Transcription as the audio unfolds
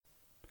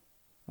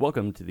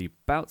Welcome to the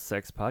About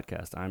Sex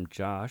podcast. I'm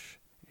Josh,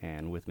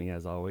 and with me,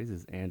 as always,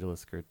 is Angela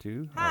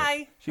Skirtu.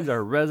 Hi. She's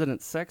our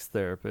resident sex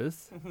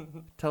therapist.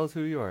 Tell us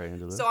who you are,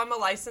 Angela. So I'm a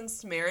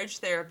licensed marriage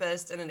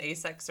therapist and an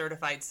ASEX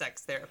certified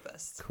sex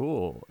therapist.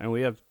 Cool. And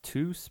we have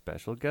two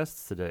special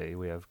guests today.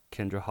 We have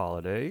Kendra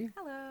Holiday.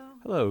 Hello.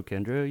 Hello,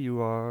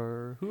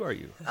 Kendra. Who are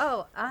you?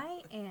 Oh,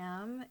 I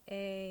am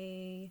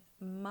a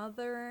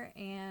mother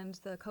and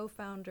the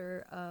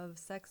co-founder of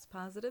Sex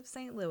Positive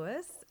St.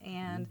 Louis,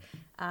 and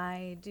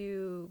I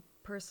do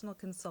personal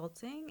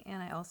consulting,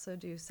 and I also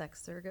do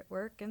sex surrogate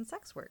work and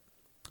sex work.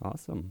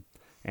 Awesome.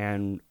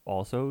 And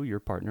also, your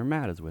partner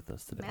Matt is with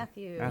us today.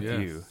 Matthew.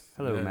 Yes.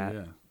 Hello, Yeah, Matt.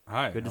 yeah.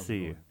 Hi. Good to how's it see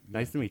you. going?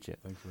 Nice to meet you.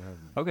 Thanks for having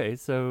me. Okay,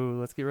 so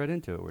let's get right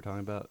into it. We're talking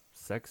about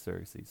sex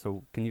surrogacy.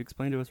 So can you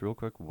explain to us real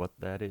quick what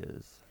that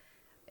is?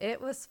 It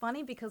was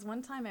funny because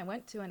one time I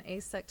went to an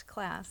ASEC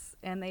class,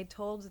 and they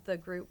told the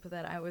group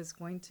that I was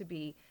going to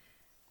be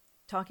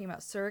talking about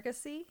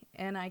surrogacy,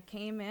 and I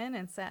came in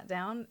and sat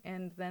down,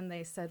 and then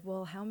they said,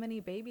 well, how many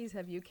babies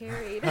have you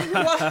carried?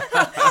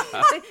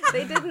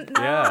 they didn't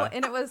know, Yeah.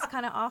 and it was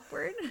kind of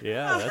awkward.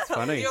 Yeah, that's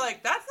funny. You're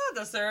like, that's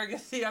not the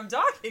surrogacy I'm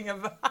talking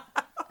about.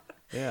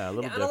 Yeah, a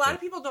little And different. a lot of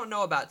people don't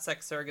know about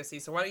sex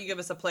surrogacy, so why don't you give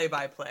us a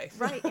play-by-play?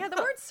 Right, yeah, the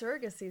word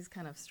surrogacy is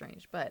kind of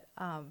strange, but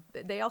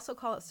they also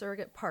call it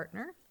surrogate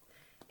partner,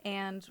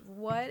 and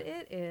what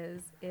it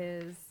is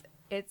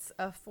it's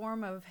a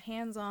form of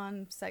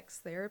hands-on sex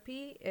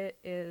therapy. It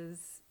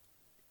is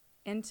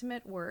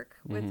intimate work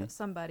with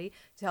somebody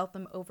to help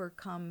them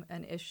overcome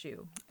an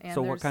issue. And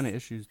So what kind of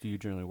issues do you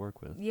generally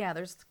work with? Yeah,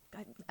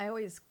 I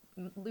always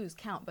lose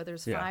count, but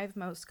there's Yeah. 5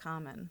 most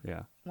common.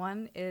 Yeah.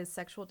 One is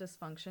sexual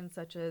dysfunction,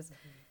 such as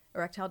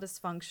erectile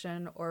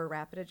dysfunction or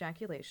rapid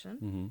ejaculation.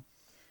 Mm-hmm.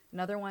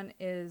 Another one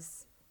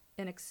is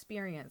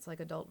inexperience, like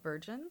adult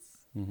virgins.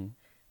 Mm-hmm.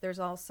 There's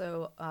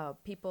also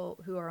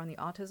people who are on the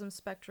autism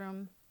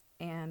spectrum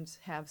and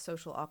have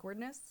social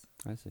awkwardness.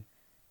 I see.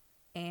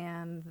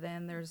 And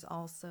then there's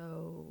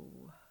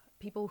also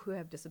people who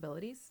have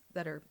disabilities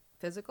that are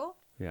physical,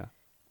 Yeah.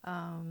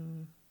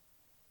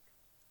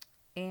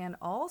 and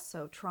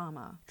also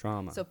trauma.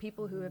 Trauma. So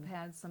people who have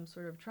had some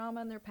sort of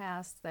trauma in their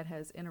past that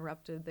has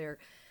interrupted their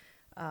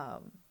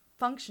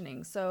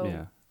functioning. So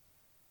yeah.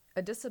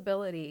 a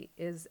disability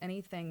is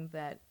anything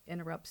that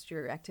interrupts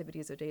your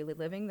activities of daily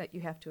living that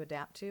you have to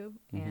adapt to,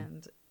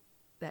 and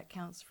that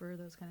counts for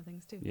those kind of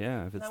things too.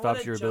 Yeah, if it I stops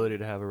wanna your jump- ability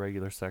to have a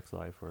regular sex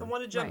life or I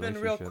want to jump Right. in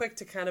real relationship. quick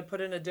to kind of put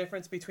in a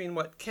difference between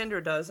what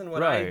Kendra does and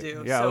what right. I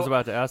do. Yeah, I So- was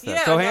about to ask that.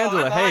 Yeah, so no,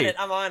 Angela,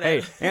 I'm on hey,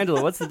 it.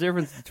 Angela, what's the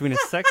difference between a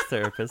sex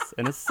therapist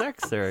and a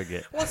sex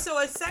surrogate? Well, so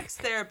as sex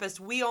therapists,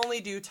 we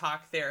only do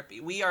talk therapy.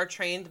 We are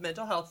trained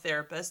mental health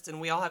therapists, and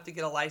we all have to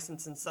get a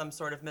license in some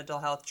sort of mental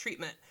health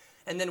treatment.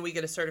 And then we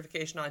get a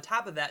certification on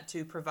top of that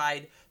to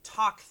provide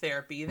talk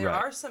therapy. There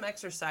Right. are some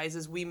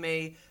exercises we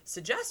may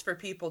suggest for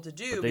people to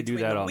do But they do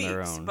between that the on weeks,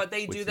 their own, but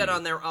they which do that you-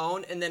 on their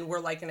own. And then we're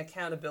like an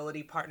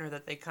accountability partner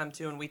that they come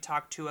to, and we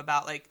talk to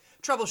about like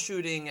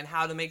troubleshooting and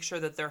how to make sure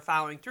that they're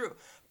following through.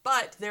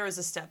 But there is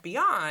a step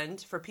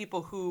beyond for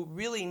people who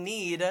really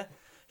need.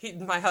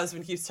 My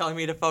husband keeps telling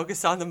me to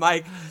focus on the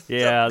mic.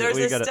 Yeah, so there's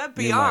we a got a step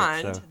new mic,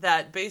 beyond so-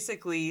 that.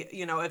 Basically,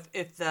 you know,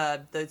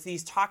 if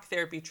these talk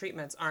therapy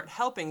treatments aren't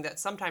helping, that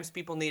sometimes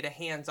people need a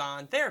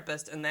hands-on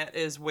therapist, and that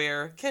is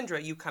where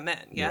Kendra, you come in.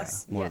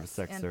 Yes. Yeah, more of a Yes,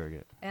 sex and-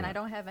 surrogate. And Yeah. I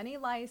don't have any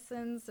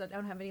license. I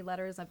don't have any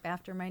letters up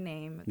after my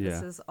name. Yeah.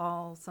 This is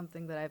all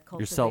something that I've You're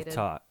cultivated.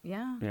 self-taught.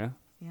 Yeah. Yeah,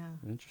 Yeah.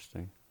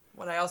 interesting.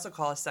 What I also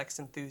call a sex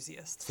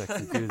enthusiast. Sex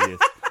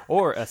enthusiast.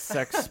 Or a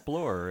sex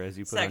explorer, as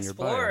you put on your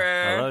bio. I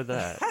Sexplorer. love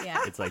that. Yeah.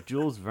 It's like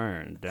Jules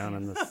Verne down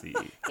in the sea.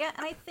 Yeah,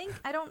 and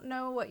I don't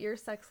know what your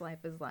sex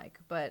life is like,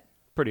 but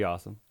Pretty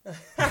awesome.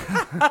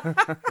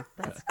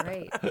 that's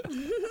great.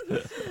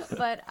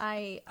 But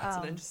That's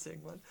an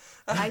interesting one.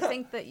 I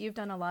think that you've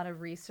done a lot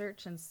of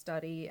research and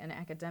study and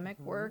academic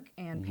work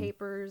and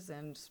papers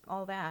and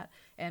all that,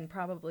 and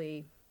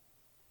probably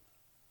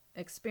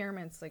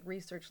experiments like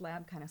research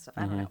lab kind of stuff.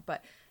 I don't know,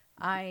 but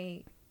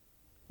I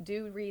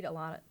do read a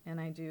lot and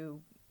I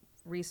do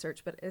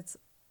research, but it's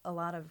a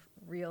lot of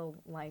real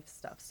life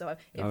stuff. So if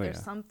Oh, there's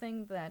yeah.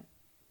 something that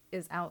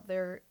is out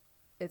there,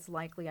 it's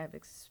likely I've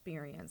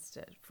experienced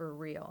it for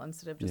real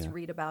instead of just Yeah.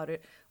 read about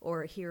it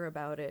or hear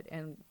about it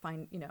and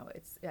find,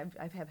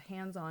 I've had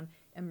hands-on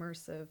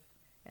immersive,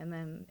 and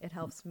then it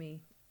helps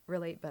me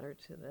relate better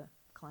to the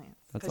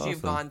clients. That's Because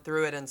you've awesome. gone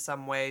through it in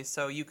some way,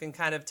 so you can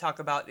kind of talk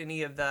about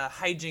any of the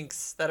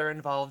hijinks that are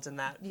involved in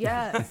that.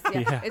 Yes, yeah.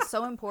 Yeah. It's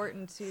so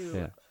important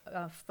to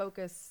Yeah.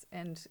 focus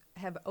and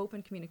have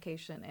open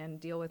communication and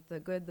deal with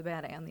the good, the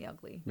bad, and the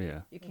ugly.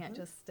 Yeah. You can't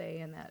just stay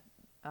in that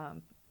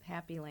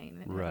happy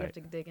lane. You Right. have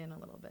to dig in a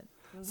little bit.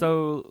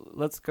 So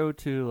let's go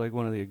to like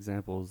one of the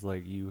examples.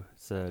 Like you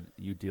said,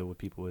 you deal with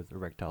people with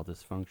erectile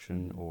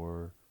dysfunction,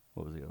 or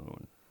what was the other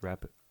one?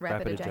 Rapid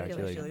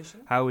ejaculation.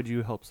 Ejaculation. How would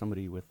you help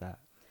somebody with that?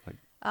 Like,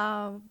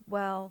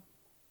 Well,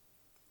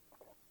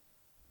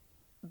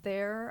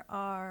 there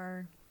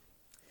are.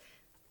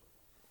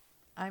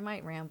 I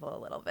might ramble a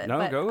little bit. no,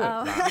 but, go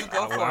ahead. You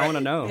go for I it. want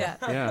to know. Yeah.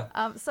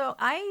 Yeah. So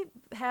I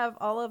have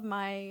all of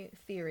my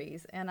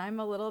theories, and I'm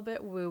a little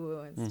bit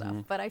woo-woo and stuff,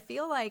 but I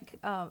feel like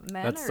men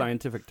That's are...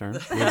 scientific term.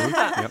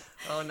 Yep.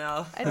 Oh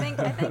no. I think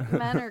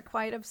men are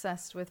quite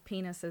obsessed with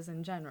penises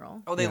in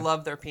general. Oh, they Yeah.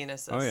 love their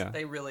penises. Oh, yeah.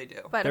 They really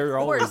do. But They're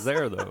of course, always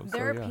there, though.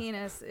 their so, yeah.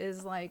 penis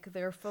is like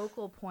their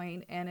focal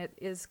point, and it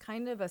is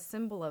kind of a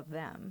symbol of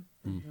them.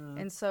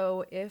 And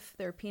so if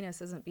their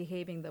penis isn't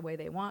behaving the way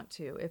they want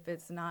to, if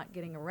it's not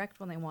getting erect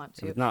when they want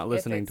to, It's not if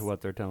listening to it's- what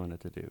they're telling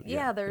it to do.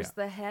 Yeah, there's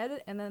the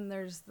head, and then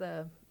there's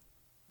the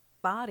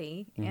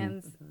body,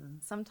 and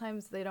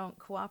sometimes they don't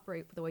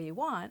cooperate the way you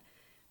want,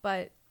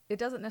 but it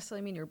doesn't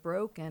necessarily mean you're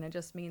broken. It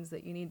just means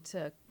that you need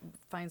to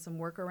find some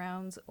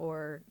workarounds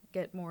or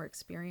get more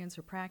experience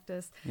or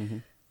practice.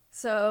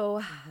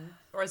 So,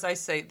 Or as I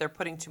say, they're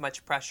putting too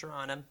much pressure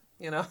on him.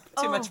 You know,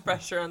 too much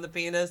pressure on the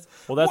penis.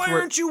 Well, that's Why where-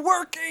 aren't you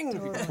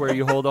working? That's where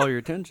you hold all your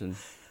attention.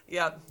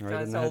 Yeah, Right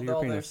guys in the head of hold your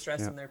all their penis. stress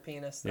Yeah. in their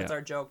penis. That's Yeah.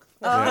 our joke.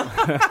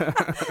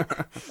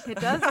 it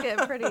does get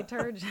pretty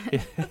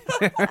turgid.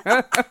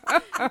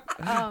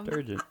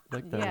 Turgid,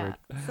 like that Yeah. word.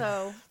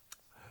 So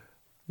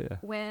Yeah.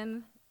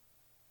 when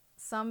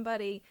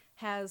somebody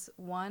has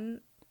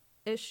one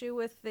issue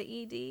with the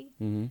ED,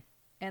 Mm-hmm.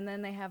 and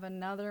then they have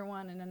another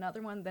one and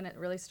another one, then it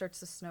really starts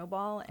to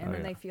snowball, and Oh,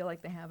 then yeah. they feel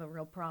like they have a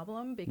real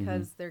problem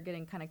because they're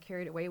getting kind of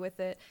carried away with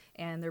it,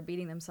 and they're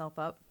beating themselves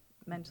up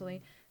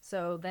mentally.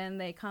 So then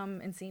they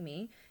come and see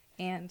me,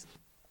 and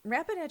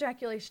rapid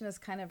ejaculation is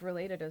kind of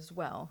related as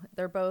well.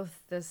 They're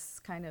both this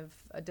kind of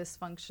a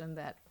dysfunction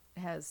that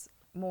has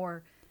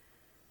more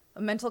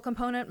a mental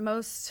component.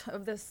 Most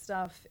of this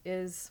stuff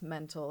is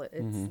mental.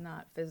 It's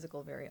not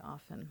physical very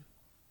often.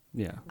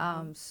 Yeah.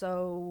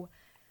 So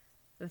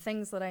the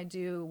things that I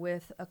do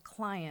with a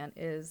client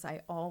is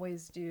I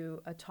always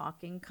do a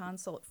talking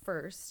consult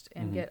first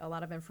and get a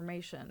lot of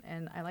information.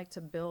 And I like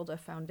to build a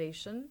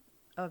foundation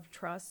of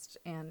trust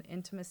and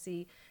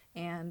intimacy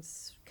and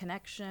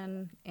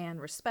connection and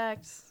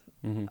respect,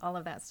 all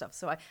of that stuff.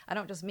 So I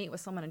don't just meet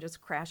with someone and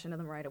just crash into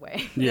them right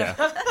away. Yeah.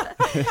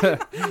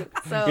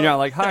 So You're not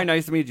like, hi,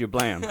 nice to meet you,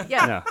 blam.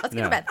 yeah, No, let's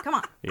get no. to bed. Come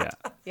on. Yeah.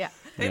 Yeah.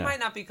 They Yeah. might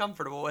not be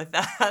comfortable with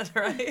that,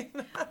 right?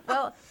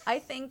 Well, I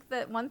think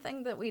that one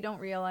thing that we don't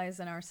realize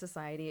in our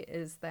society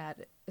is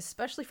that,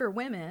 especially for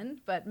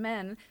women, but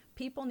men,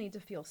 people need to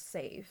feel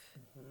safe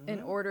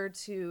in order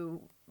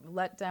to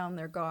let down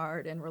their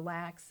guard and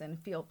relax and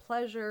feel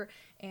pleasure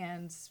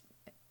and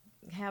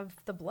have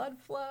the blood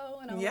flow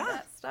and all Yeah. of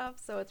that stuff.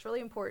 So it's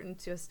really important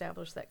to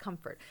establish that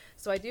comfort.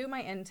 So I do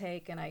my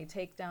intake, and I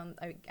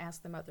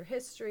ask them about their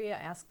history, I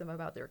ask them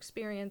about their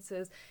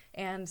experiences,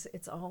 and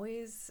it's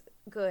always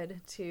good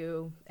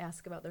to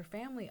ask about their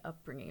family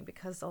upbringing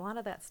because a lot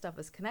of that stuff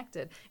is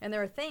connected. And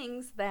there are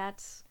things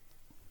that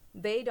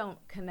they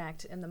don't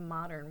connect in the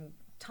modern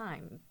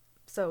time.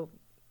 So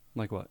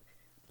Like what?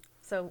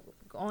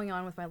 going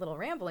on with my little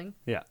rambling,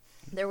 Yeah.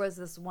 there was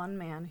this one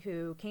man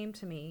who came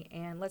to me,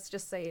 and let's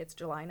just say it's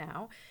July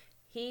now.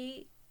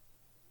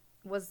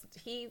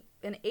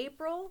 In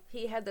April,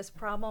 he had this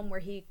problem where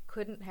he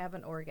couldn't have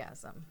an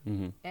orgasm.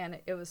 And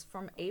it was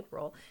from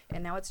April,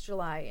 and now it's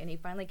July, and he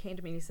finally came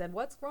to me and he said,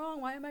 "What's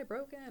wrong? Why am I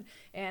broken?"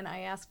 And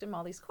I asked him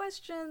all these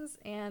questions,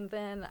 and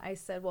then I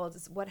said, "Well,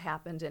 what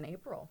happened in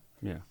April?"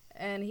 Yeah.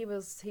 And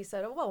he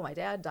said, "Oh, well, my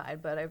dad died,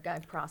 but I've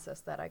got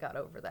processed that. I got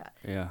over that."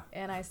 Yeah.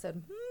 And I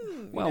said,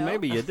 Well,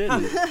 maybe you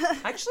didn't.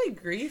 Actually,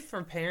 grief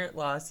from parent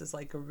loss is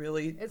like a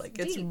really It's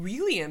it's deep.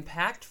 really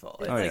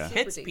impactful. It Oh, like yeah.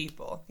 hits Super deep.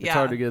 people. It's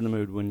hard to get in the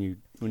mood when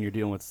you're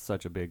dealing with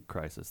such a big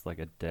crisis like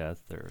a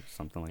death or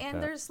something like and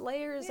that. there's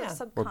layers Yeah. of Or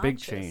subconscious Or big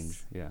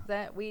change, yeah.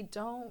 that we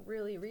don't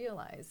really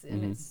realize,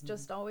 and it's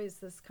just always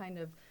this kind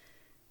of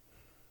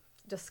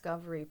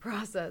discovery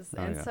process.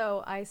 Oh, And yeah.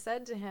 so I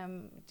said to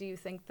him, "Do you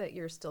think that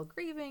you're still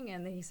grieving?"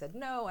 And then he said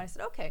no. And I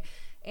said, "Okay."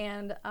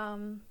 And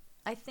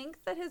I think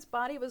that his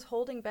body was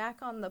holding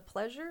back on the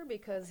pleasure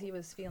because he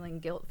was feeling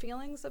guilt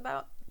feelings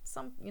about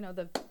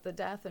the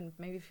death, and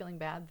maybe feeling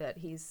bad that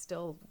he's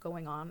still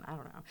going on. I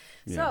don't know.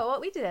 Yeah. So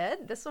what we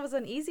did, this was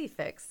an easy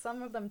fix.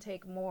 Some of them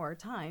take more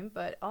time,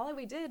 but all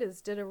we did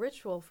is did a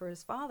ritual for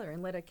his father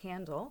and lit a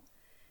candle.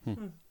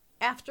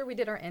 After we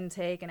did our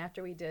intake, and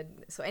after we did,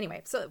 so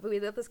we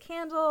lit this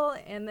candle,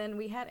 and then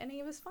and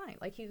he was fine.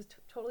 Like he was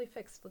totally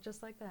fixed,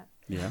 just like that.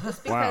 Yeah.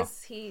 Just Wow.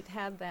 because he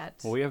had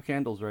that. Well, we have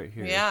candles right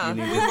here. Yeah, You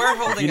we need to- were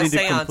holding you a need to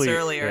seance complete-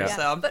 earlier, yeah.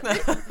 so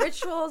But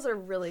rituals are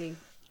really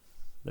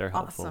They're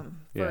helpful.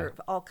 awesome Yeah. for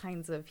all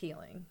kinds of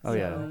healing. Oh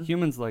yeah, So-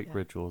 humans like yeah.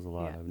 rituals a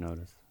lot. Yeah. I've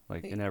noticed,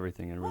 like in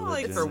everything, in well,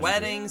 religion. like for and-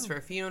 weddings, for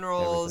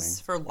funerals,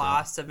 Everything. for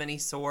loss of any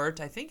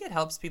sort. I think it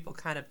helps people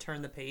kind of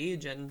turn the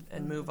page and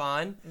move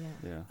on.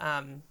 Yeah.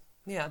 Yeah.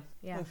 Yeah.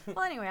 Yeah.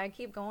 Well, anyway, I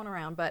keep going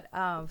around, but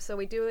so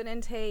we do an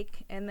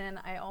intake, and then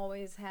I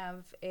always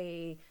have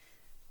a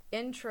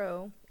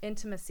intro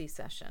intimacy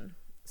session.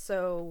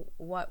 So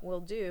what we'll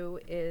do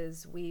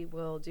is we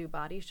will do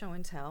body show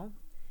and tell,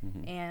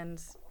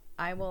 and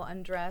I will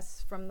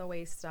undress from the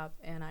waist up,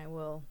 and I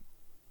will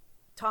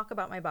talk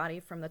about my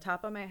body from the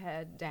top of my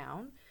head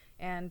down,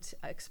 and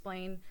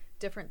explain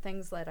different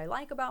things that I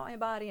like about my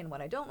body and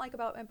what I don't like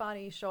about my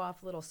body, show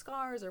off little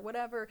scars or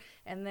whatever,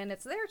 and then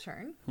it's their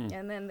turn,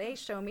 and then they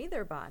show me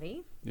their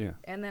body,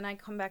 and then I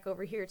come back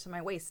over here to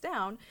my waist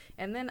down,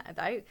 and then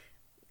I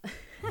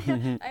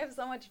I have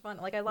so much fun.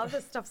 Like, I love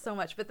this stuff so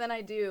much, but then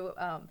I do,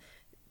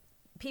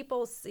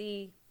 people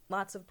see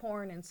lots of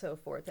porn and so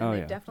forth, and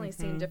they've definitely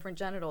seen different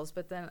genitals,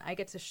 but then I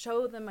get to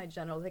show them my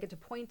genitals. I get to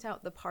point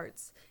out the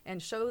parts and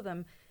show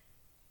them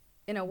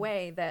in a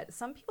way that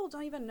some people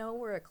don't even know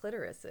where a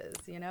clitoris is,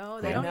 you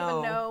know? They don't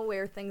even know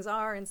where things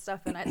are and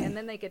stuff, and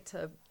then they get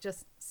to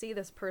just see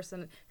this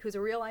person who's a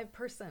real live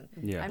person.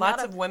 Yeah.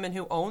 Lots of women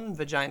who own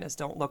vaginas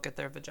don't look at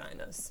their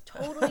vaginas.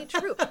 Totally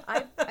true.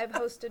 I've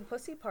hosted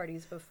pussy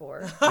parties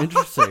before.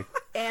 Interesting.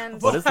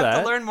 And what is We'll that?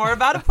 have to learn more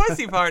about a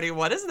pussy party.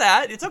 What is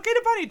that? It's okay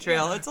to bunny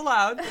trail. It's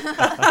allowed.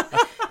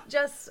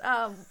 just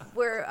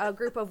where a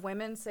group of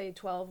women, say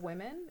 12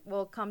 women,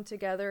 will come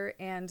together,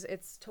 and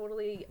it's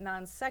totally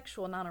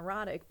non-sexual,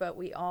 non-erotic, but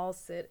we all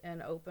sit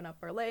and open up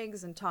our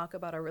legs and talk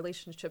about our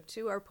relationship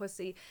to our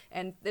pussy,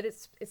 and that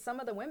it's some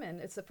of the women,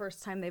 it's the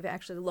first time they've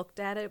actually looked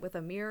at it with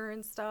a mirror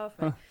and stuff,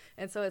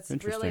 and so it's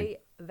really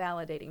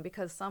validating,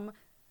 because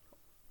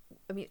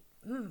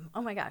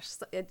oh my gosh,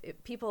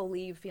 people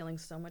leave feeling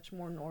so much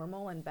more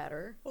normal and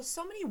better. Well,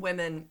 so many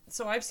women,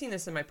 so I've seen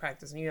this in my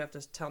practice, and you have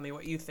to tell me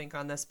what you think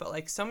on this, but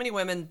like so many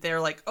women,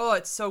 they're like, oh,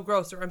 it's so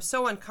gross, or I'm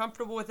so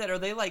uncomfortable with it, or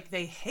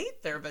they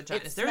hate their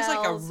vaginas. There's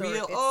like a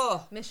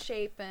real,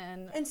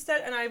 misshapen.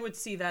 Instead, and I would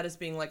see that as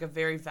being like a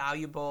very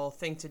valuable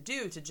thing to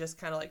do, to just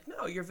kind of like,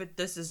 no,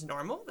 this is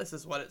normal. This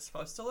is what it's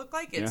supposed to look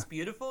like. It's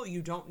beautiful.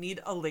 You don't need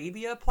a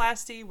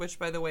labiaplasty, which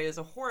by the way is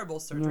a horrible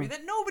surgery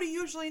that nobody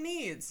usually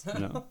needs.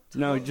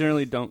 No, generally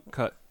don't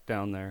cut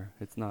down there.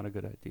 It's not a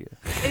good idea.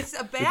 It's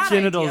a bad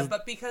idea,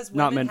 but because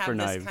women have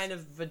this kind of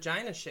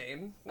vagina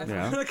shame, if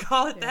I'm going to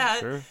call it that,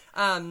 sure.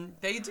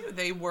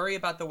 They worry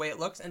about the way it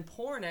looks, and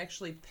porn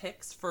actually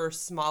picks for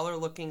smaller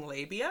looking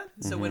labia.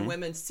 So when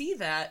women see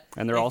that,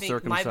 and they're all think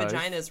circumcised. My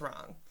vagina is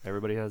wrong.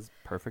 Everybody has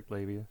perfect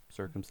labia,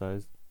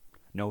 circumcised,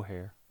 no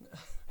hair.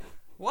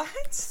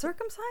 What?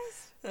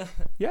 Circumcised?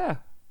 Yeah,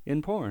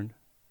 in porn.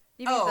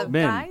 You mean the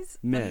men, guys?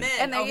 Men. The men.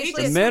 And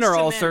The men are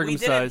all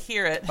circumcised. We didn't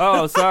hear it.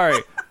 Oh, sorry.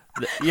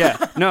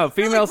 No,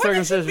 female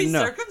circumcision,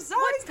 no. Circumcised?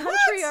 What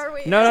country are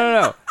we in?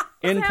 No.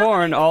 In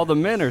porn, all the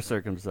men are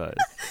circumcised.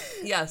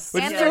 Yes.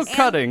 But still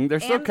cutting. They're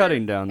still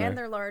cutting down there. And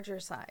they're larger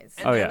size.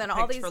 And And then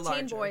all picked these for teen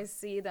larger. boys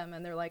see them,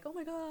 and they're like, oh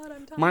my God,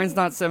 I'm tiny. Mine's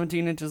not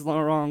 17 inches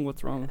long.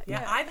 What's wrong?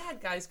 Yeah, I've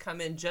had guys come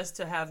in just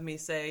to have me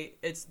say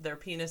their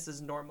penis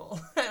is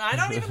normal, and I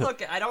don't even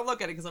look at. I don't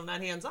look at it because I'm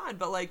not hands on.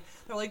 But like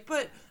they're like,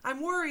 but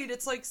I'm worried.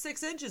 It's like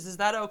 6 inches. Is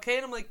that okay?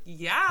 And I'm like,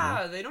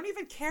 yeah. They don't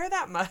even care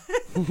that much.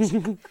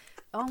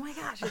 Oh my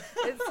gosh,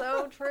 it's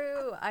so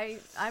true.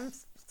 I'm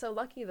so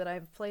lucky that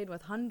I've played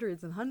with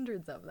hundreds and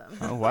hundreds of them.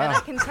 Oh, wow. And I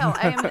can tell.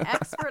 I am an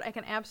expert. I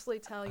can absolutely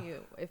tell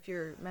you if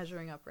you're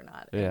measuring up or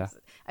not. Yeah.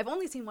 I've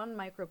only seen one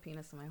micro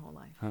penis in my whole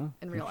life,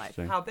 in real life.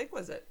 Interesting. How big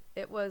was it?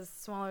 It was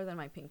smaller than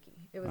my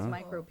pinky. It was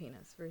micro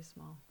penis, very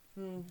small.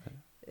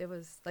 It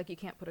was like you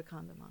can't put a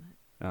condom on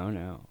it. Oh,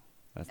 no.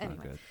 That's not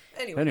Anyway. good.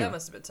 Anyway, that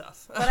must have been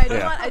tough. But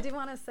I do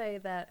want to say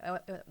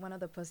that at one of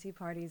the pussy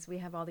parties, we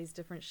have all these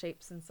different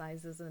shapes and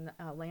sizes and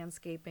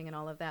landscaping and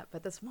all of that.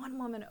 But this one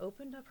woman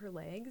opened up her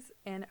legs,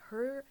 and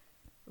her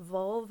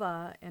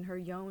vulva and her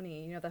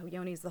yoni, the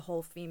yoni is the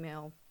whole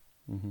female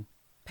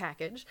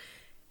package.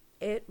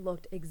 It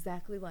looked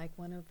exactly like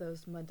one of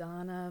those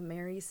Madonna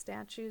Mary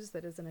statues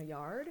that is in a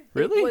yard.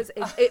 Really? It was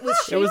It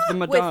was the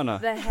Madonna.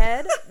 the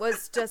head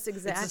was just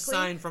exactly It's a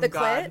sign from the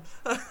God.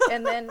 clit,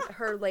 and then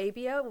her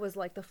labia was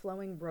like the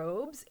flowing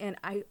robes, and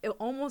it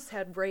almost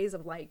had rays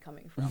of light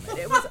coming from it.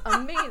 It was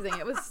amazing.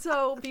 It was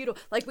so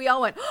beautiful. Like we all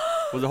went.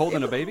 Was it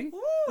holding a baby?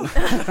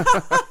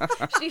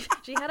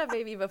 She had a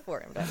baby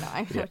before him, but no,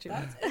 I know what you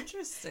mean. That's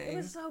interesting. It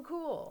was so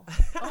cool.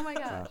 Oh my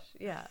gosh,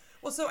 yeah.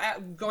 Well, so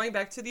going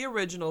back to the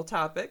original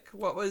topic,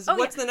 what's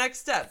the next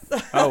step?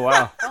 Oh,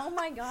 wow. Oh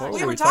my gosh. What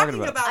We were were we talking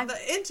talking about? about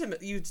the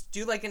intimate. You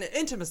do like an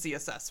intimacy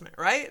assessment,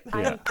 right?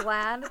 I'm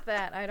glad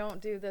that I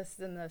don't do this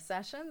in the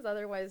sessions.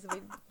 Otherwise,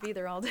 we'd be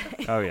there all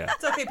day. Oh, yeah.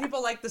 It's okay.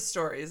 People like the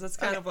stories. That's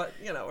kind of what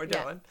we're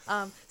doing.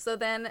 So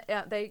then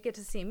they get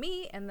to see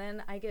me, and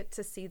then I get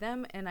to see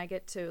them, and I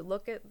get to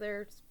look at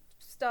their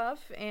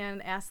stuff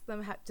and ask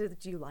them,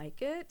 do you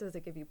like it? Does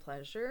it give you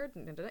pleasure?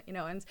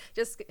 And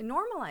just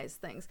normalize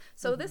things.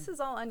 So this is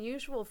all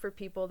unusual for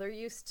people. They're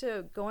used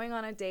to going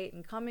on a date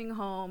and coming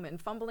home and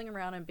fumbling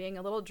around and being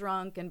a little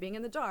drunk and being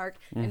in the dark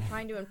and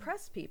trying to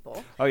impress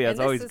people. Oh, yeah. And It's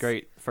this always is-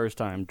 great first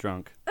time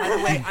drunk. By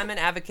the way, I'm an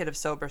advocate of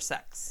sober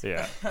sex.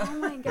 Yeah. Oh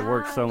my god. It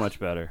works so much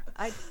better.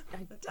 It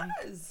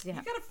does. Yeah.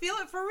 You gotta feel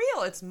it for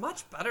real. It's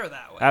much better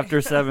that way.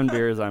 After 7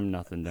 beers, I'm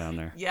nothing down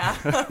there. Yeah.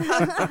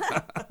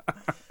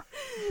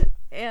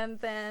 And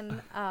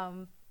then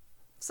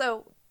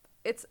so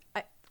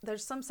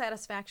there's some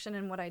satisfaction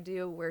in what I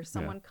do where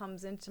someone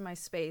comes into my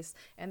space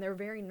and they're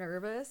very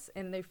nervous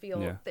and they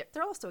feel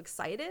they're also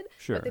excited,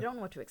 but they don't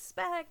know what to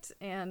expect.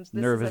 And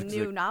this is a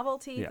new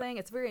novelty thing.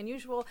 It's very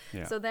unusual.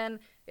 Yeah. So then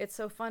it's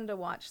so fun to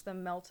watch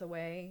them melt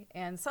away.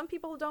 And some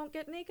people don't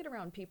get naked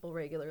around people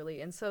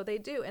regularly. And so they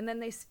do. And then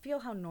they feel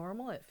how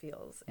normal it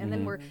feels. And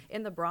then we're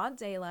in the broad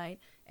daylight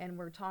and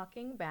we're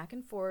talking back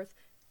and forth.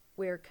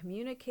 We're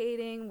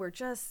communicating.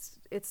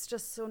 It's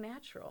just so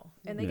natural.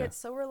 And they get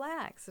so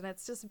relaxed. And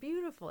it's just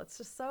beautiful. It's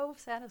just so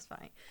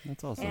satisfying.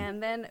 That's awesome.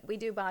 And then we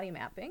do body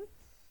mapping.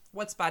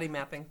 What's body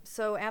mapping?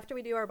 So after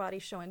we do our body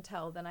show and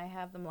tell, then I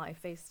have them lie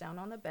face down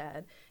on the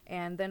bed.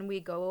 And then we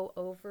go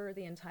over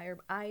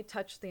I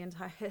touch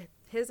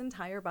his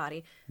entire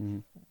body.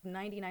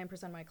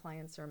 99% of my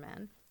clients are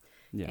men.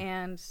 Yeah.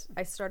 And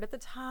I start at the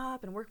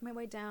top and work my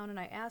way down, and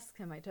I ask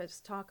him, I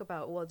just talk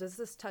about, well, does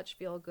this touch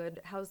feel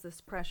good? How's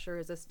this pressure?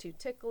 Is this too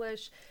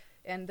ticklish?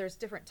 And there's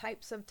different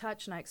types of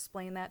touch, and I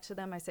explain that to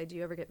them. I say, do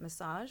you ever get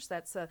massage?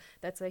 That's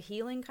a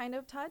healing kind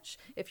of touch.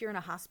 If you're in a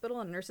hospital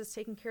and a nurse is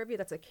taking care of you,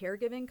 that's a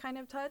caregiving kind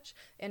of touch.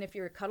 And if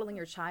you're cuddling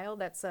your child,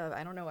 that's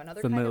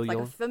another familial. Kind of like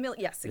a familial.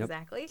 Yes,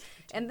 exactly.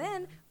 And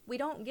then we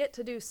don't get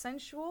to do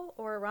sensual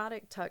or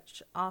erotic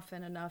touch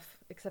often enough,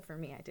 except for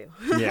me, I do.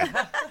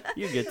 Yeah,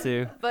 you get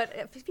to.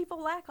 But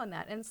people lack on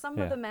that. And some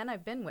of the men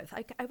I've been with,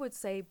 I would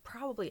say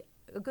probably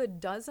a good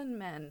dozen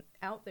men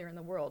out there in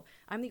the world,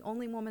 I'm the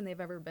only woman they've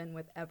ever been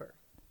with ever.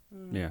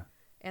 Yeah.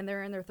 And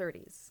they're in their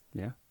 30s.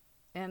 Yeah.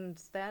 And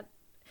that,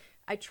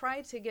 I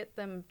try to get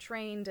them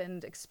trained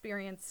and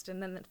experienced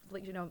and then,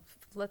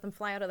 let them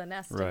fly out of the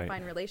nest and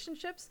find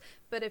relationships.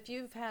 But if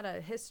you've had a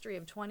history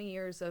of 20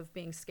 years of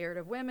being scared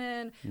of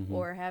women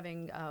or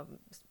having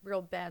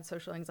real bad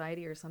social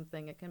anxiety or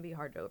something, it can be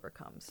hard to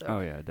overcome. So,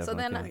 definitely. So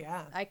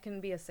then I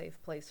can be a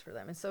safe place for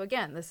them. And so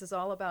again, this is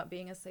all about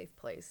being a safe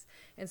place.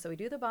 And so we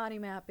do the body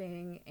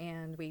mapping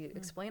and we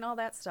explain all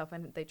that stuff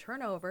and they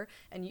turn over.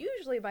 And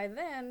usually by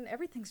then,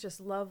 everything's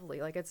just lovely.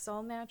 Like it's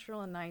all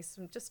natural and nice.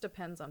 It just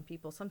depends on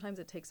people. Sometimes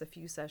it takes a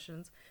few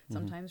sessions,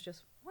 sometimes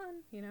just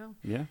one,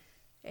 Yeah.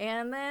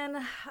 And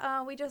then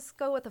we just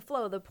go with the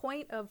flow. The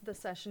point of the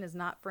session is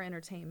not for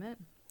entertainment.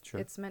 Sure.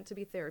 It's meant to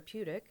be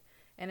therapeutic,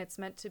 and it's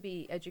meant to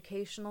be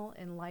educational,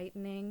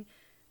 enlightening.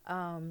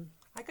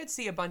 I could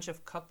see a bunch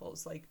of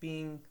couples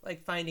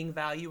finding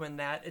value in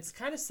that. It's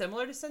kind of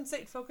similar to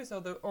Sensate Focus,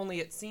 although only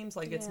it seems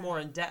like it's more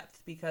in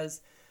depth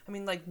because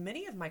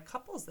many of my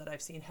couples that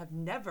I've seen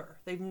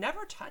they've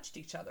never touched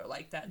each other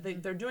like that.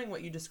 They're doing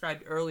what you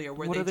described earlier,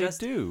 where what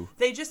do?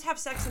 They just have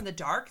sex in the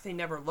dark. They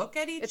never look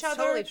at each other.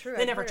 Totally true.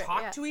 They never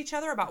talk to each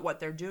other about what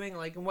they're doing.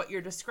 And what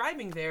you're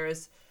describing there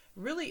is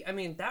really,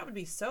 that would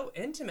be so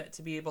intimate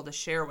to be able to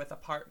share with a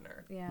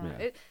partner.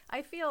 Yeah.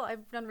 I feel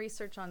I've done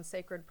research on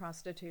sacred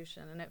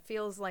prostitution, and it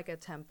feels like a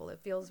temple. It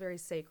feels very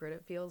sacred.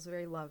 It feels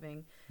very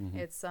loving.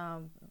 It's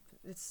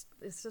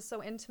just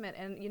so intimate,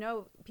 and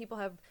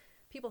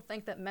people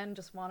think that men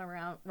just want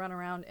to run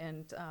around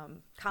and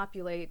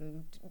copulate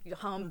and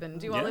hump and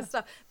do all this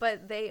stuff,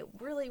 but they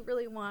really,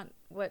 really want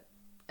what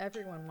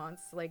everyone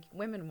wants, like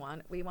women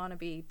want. We want to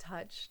be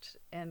touched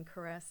and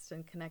caressed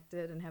and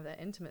connected and have that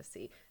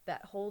intimacy.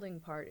 That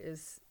holding part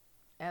is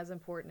as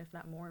important, if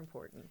not more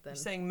important. Than You're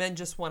saying men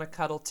just want to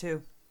cuddle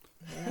too.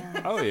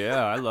 Yeah. Oh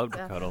yeah, I love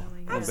to cuddle.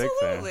 I'm a big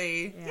fan.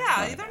 Absolutely.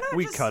 Yeah, they're not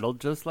we cuddled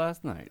just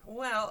last night.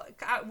 Well,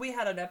 we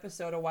had an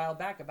episode a while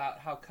back about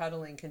how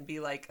cuddling can be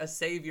like a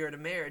savior to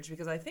marriage,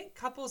 because I think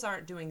couples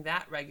aren't doing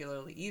that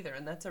regularly either,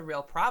 and that's a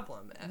real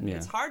problem. And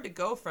it's hard to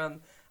go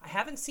from I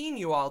haven't seen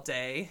you all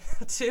day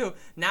to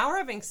now we're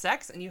having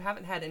sex and you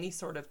haven't had any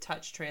sort of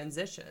touch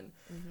transition.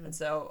 And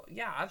so,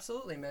 yeah,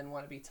 absolutely, men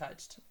want to be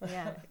touched.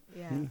 Yeah.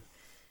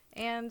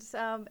 And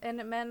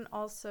men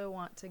also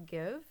want to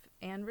give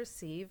and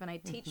receive, and I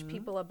teach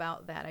people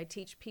about that. I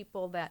teach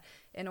people that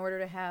in order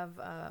to have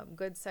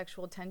good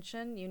sexual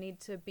tension, you need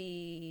to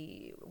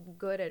be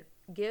good at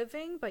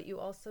giving, but you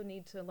also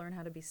need to learn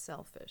how to be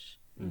selfish.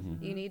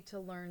 You need to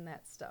learn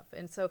that stuff.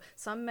 And so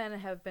some men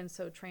have been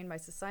so trained by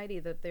society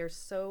that they're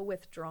so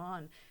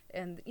withdrawn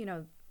and,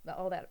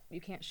 all that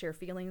you can't share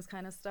feelings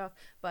kind of stuff,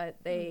 but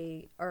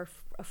they are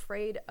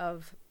afraid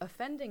of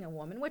offending a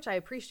woman, which I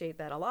appreciate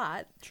that a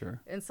lot.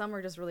 Sure. And some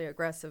are just really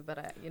aggressive,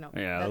 but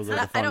those are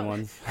the fun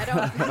ones. I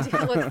don't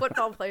deal with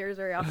football players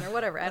very often or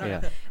whatever. I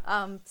don't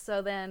know.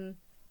 So then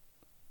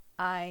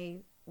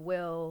I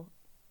will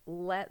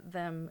let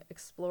them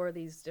explore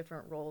these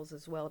different roles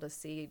as well to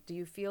see, do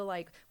you feel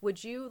like,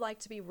 would you like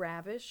to be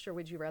ravished or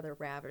would you rather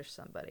ravish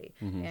somebody?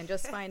 And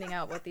just finding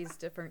out what these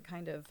different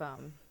kind of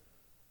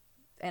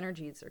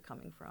energies are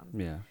coming from.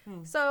 Yeah.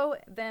 So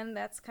then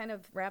that's kind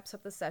of wraps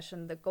up the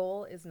session. The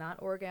goal is not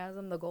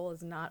orgasm. The goal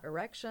is not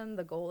erection.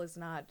 The goal is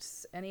not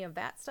any of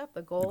that stuff.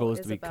 The goal is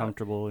to be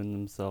comfortable in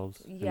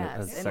themselves.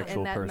 Yes, as a sexual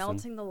and that person.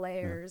 melting the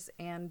layers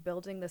and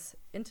building this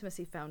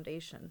intimacy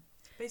foundation.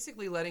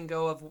 Basically letting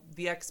go of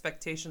the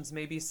expectations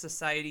maybe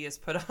society has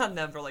put on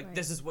them for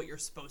this is what you're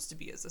supposed to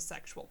be as a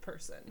sexual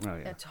person. Oh,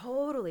 yeah.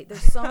 Totally.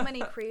 There's so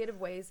many creative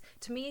ways.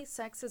 To me,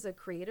 sex is a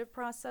creative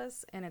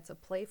process and it's a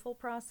playful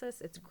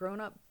process. It's grown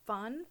up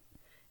fun.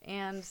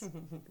 And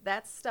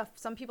that's stuff,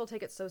 some people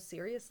take it so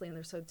seriously and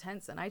they're so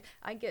tense. And I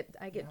get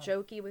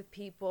jokey with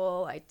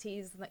people. I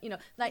tease them,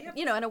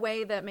 in a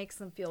way that makes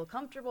them feel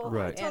comfortable.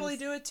 Right. I totally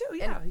do it too.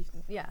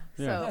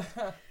 Yeah.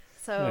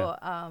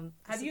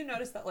 Have you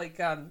noticed that, like,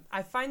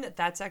 I find that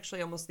that's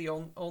actually almost the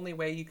only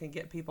way you can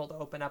get people to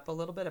open up a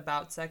little bit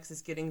about sex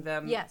is getting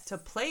them to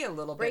play a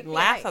little bit and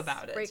laugh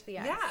about it. Break the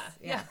ice.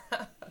 Yeah.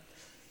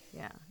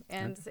 Yeah.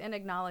 And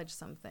acknowledge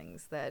some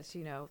things that,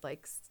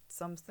 like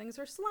some things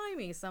are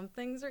slimy, some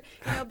things are,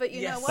 but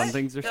you know what? Some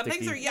things are Some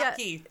sticky. things are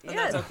yucky, and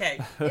that's okay.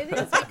 It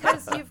is,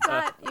 because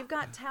you've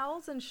got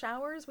towels and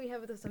showers. We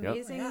have this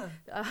amazing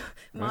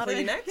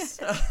modern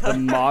Kleenex. The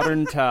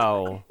modern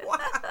towel.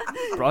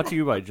 Brought to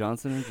you by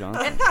Johnson &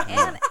 Johnson.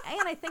 and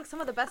I think some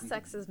of the best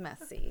sex is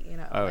messy,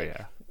 Oh, like,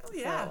 yeah. Oh,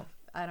 yeah. So,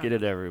 I don't Get know.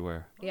 it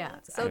everywhere. Yeah.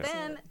 So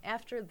then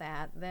after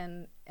that,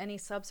 then any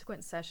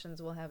subsequent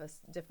sessions will have a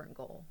different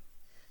goal.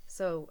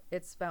 So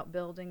it's about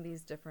building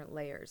these different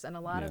layers. And a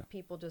lot of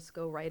people just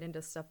go right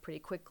into stuff pretty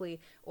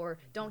quickly, or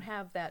don't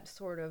have that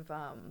sort of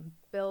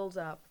build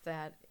up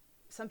that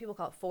some people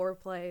call it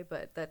foreplay,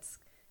 but that's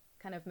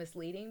kind of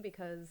misleading,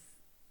 because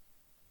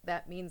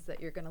that means that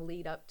you're going to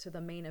lead up to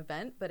the main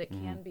event, but it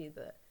can be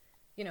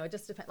it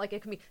just depends. Like,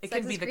 it can be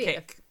the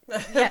cake.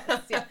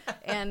 Yes, yeah.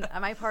 And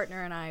my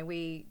partner and I,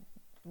 we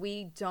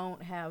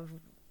don't have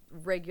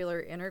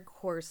regular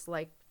intercourse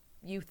like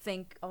you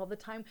think all the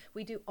time.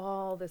 We do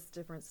all this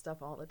different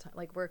stuff all the time.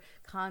 Like, we're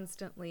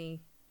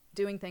constantly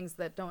doing things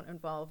that don't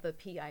involve the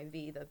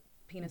PIV, the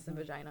penis and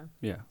vagina.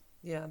 Yeah.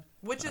 Yeah.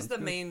 Which is the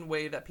main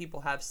way that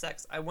people have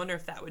sex. I wonder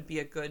if that would be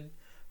a good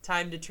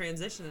time to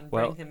transition and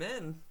bring him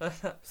in.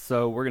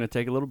 So we're going to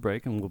take a little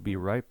break, and we'll be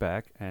right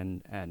back.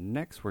 And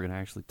next, we're going to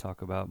actually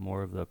talk about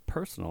more of the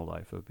personal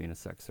life of being a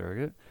sex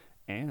surrogate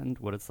and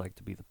what it's like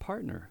to be the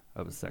partner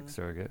of a sex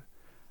surrogate.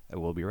 And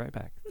we'll be right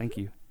back. Thank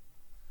you.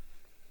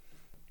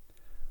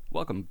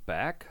 Welcome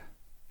back.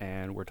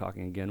 And we're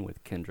talking again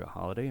with Kendra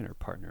Holiday and her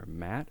partner,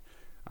 Matt.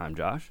 I'm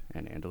Josh,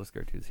 and Angela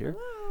Skirtu's here.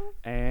 Hello.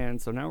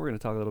 And so now we're going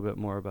to talk a little bit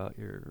more about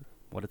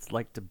what it's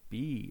like to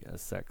be a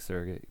sex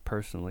surrogate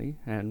personally,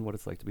 and what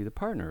it's like to be the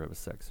partner of a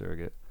sex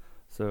surrogate.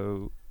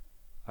 So,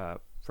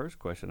 first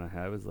question I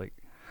have is, like,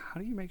 how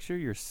do you make sure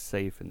you're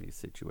safe in these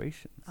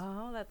situations?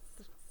 Oh, that's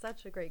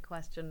such a great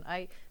question.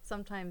 I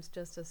sometimes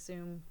just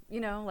assume,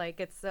 like,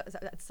 it's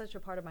such a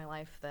part of my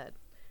life that,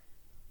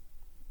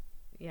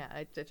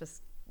 I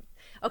just...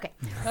 Okay.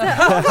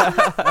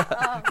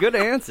 Good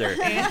answer.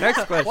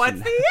 Next question.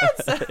 What's the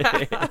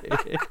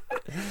answer?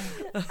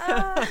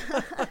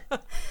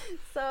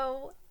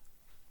 So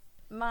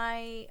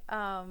my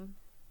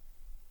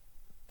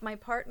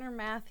partner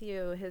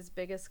Matthew, his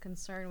biggest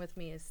concern with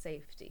me is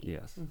safety.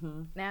 Yes.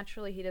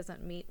 Naturally, he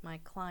doesn't meet my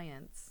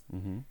clients,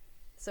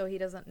 so he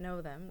doesn't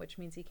know them, which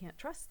means he can't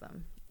trust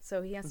them.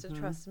 So he has to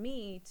trust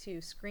me to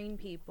screen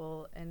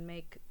people and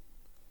make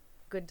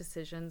good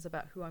decisions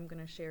about who I'm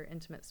going to share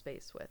intimate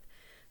space with.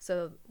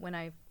 So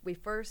when we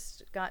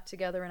first got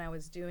together and I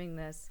was doing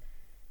this,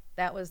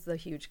 that was the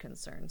huge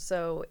concern.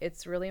 So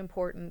it's really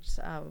important.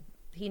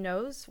 He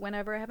knows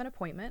whenever I have an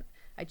appointment.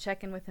 I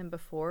check in with him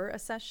before a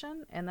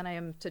session, and then I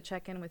am to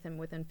check in with him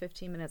within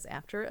 15 minutes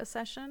after a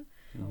session.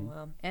 Oh,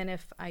 wow. And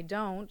if I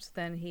don't,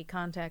 then he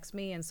contacts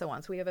me, and so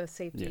on. So we have a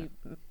safety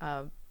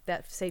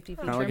that safety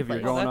feature Kind of like in if you're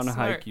place. going on a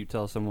Smart. hike, you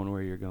tell someone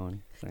where you're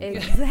going. Same thing.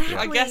 Exactly.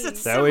 I guess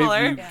it's That way,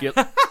 similar. if you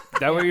get,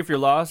 that way, if you're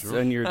lost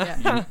and you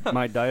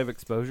might die of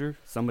exposure,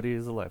 somebody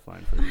is a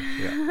lifeline for you.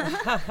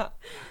 Yeah.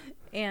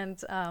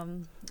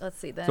 And let's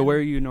see. Then So where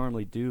you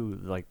normally do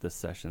like the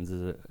sessions?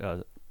 Is it?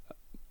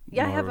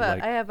 I more have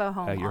like I have a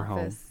home at your home?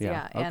 office.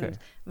 Yeah, okay. And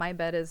my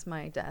bed is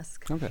my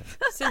desk. Okay.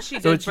 Since she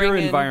So did it's your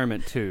bring in,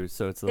 environment too,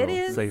 so it's a little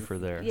is, safer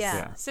there.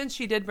 yeah. since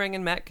she did bring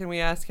in Matt, can we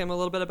ask him a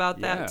little bit about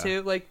Yeah. that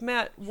too? Like,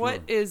 Matt,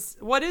 what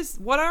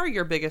are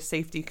your biggest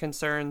safety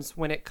concerns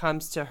when it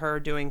comes to her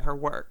doing her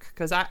work?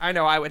 Because I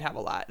know I would have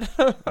a lot.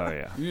 Oh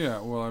yeah. Yeah,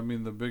 well, I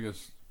mean, the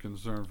biggest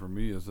concern for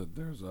me is that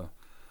there's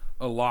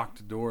a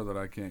locked door that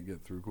I can't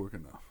get through quick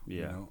enough.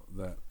 Yeah.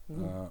 That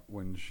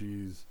when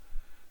she's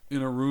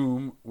in a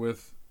room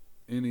with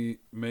any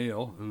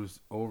male who's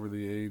over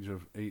the age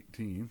of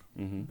 18,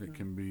 it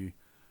can be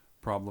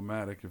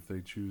problematic if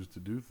they choose to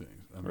do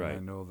things. I mean, Right. I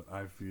know that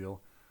I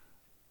feel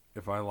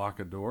if I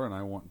lock a door and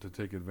I want to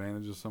take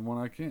advantage of someone,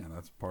 I can.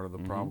 That's part of the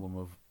problem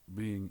of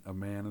being a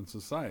man in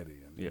society.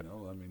 And, Yeah.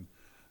 I mean,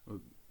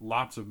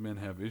 lots of men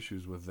have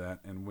issues with that.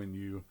 And when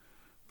you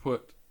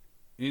put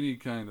any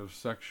kind of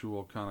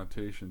sexual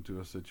connotation to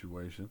a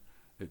situation,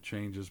 it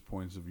changes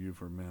points of view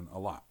for men a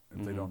lot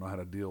if they don't know how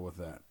to deal with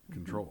that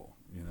control,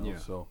 Yeah.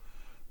 So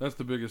that's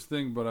the biggest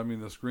thing. But I mean,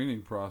 the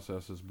screening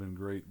process has been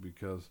great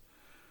because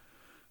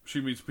she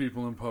meets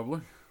people in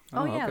public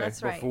Oh, yeah, okay.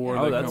 that's right. before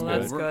Oh, they that's come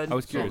good. That's over. good. I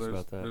was So curious there's,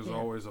 about that. There's Yeah.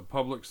 always a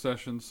public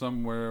session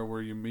somewhere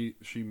where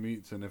she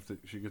meets, and if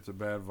she gets a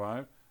bad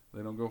vibe,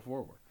 they don't go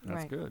forward.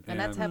 That's right. good. And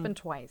that's And- happened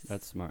twice.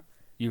 That's smart.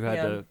 You had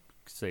Yeah. to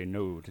say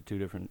no to two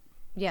different.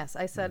 Yes,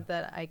 I said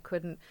that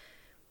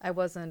I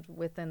wasn't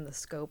within the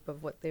scope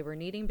of what they were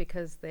needing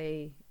because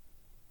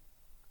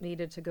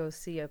needed to go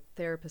see a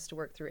therapist to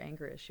work through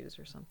anger issues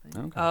or something.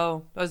 Okay.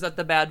 Oh, was that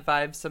the bad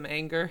vibes, some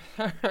anger?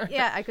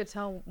 Yeah, I could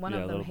tell one Yeah,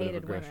 a of them little bit of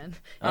hated aggression. women.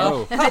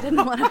 Oh. And I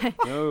didn't want to.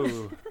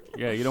 No.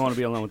 Yeah, you don't want to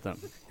be alone with them.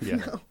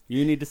 Yeah.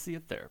 You need to see a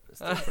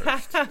therapist at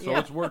first. So Yeah.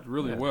 it's worked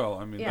really Yeah. well.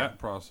 I mean, Yeah. that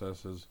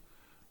process has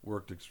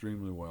worked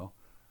extremely well.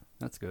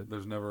 That's good.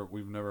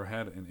 We've never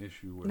had an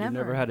issue with Never. You've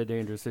never had a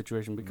dangerous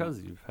situation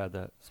because you've had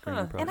that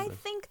screening process. And I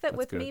think that That's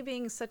with good. me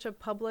being such a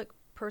public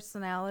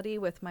personality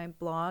with my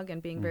blog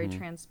and being very Mhm.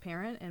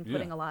 transparent and Yeah.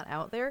 putting a lot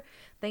out there,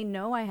 they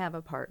know I have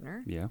a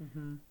partner. Yeah.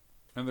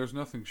 And there's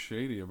nothing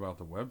shady about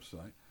the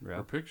website. Yeah.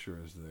 Her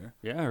picture is there.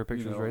 Yeah, her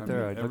picture's right I there.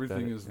 mean, I looked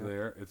everything at it. is Yeah.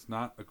 there. It's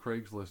not a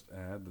Craigslist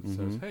ad that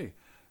says, Mhm. "Hey,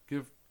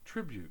 give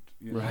tribute."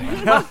 You know?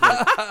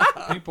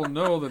 Right. People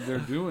know that they're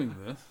doing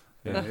this.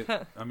 Yeah.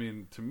 And I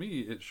mean, to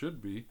me, it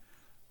should be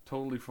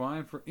totally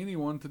fine for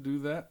anyone to do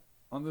that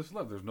on this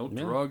level. There's no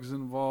Yeah. drugs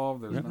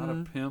involved. There's Yeah. not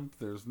a pimp.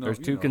 There's no. There's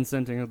you two know,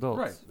 consenting adults.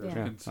 Right. There's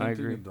Yeah. I consenting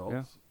agree.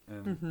 adults.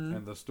 And Mhm.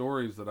 and the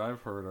stories that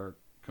I've heard are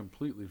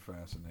completely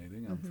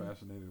fascinating. I'm Mhm.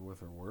 fascinated with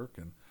her work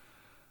and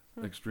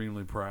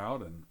extremely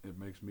proud, and it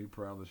makes me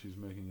proud that she's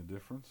making a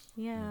difference.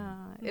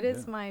 Yeah, And- it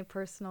is yeah. my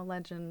personal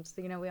legend.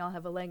 So, we all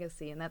have a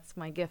legacy, and that's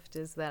my gift,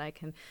 is that I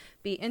can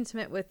be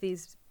intimate with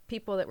these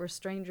people that were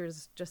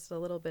strangers just a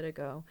little bit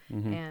ago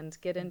Mhm. and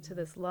get into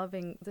this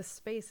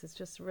space is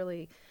just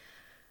really,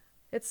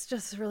 it's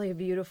just really a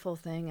beautiful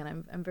thing,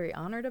 and I'm very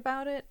honored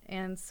about it.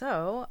 And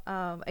so,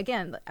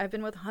 again, I've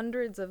been with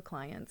hundreds of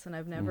clients, and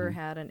I've never Mhm.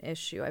 had an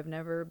issue. I've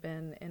never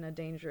been in a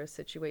dangerous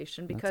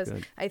situation, That's because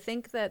good. I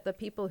think that the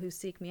people who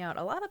seek me out,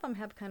 a lot of them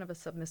have kind of a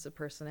submissive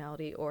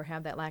personality or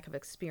have that lack of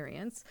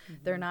experience.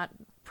 They're not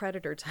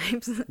predator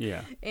types.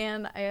 Yeah.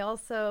 And I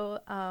also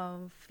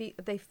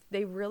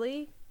they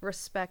really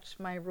respect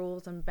my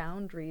rules and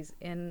boundaries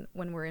when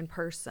we're in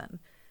person.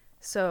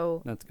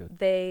 So That's good.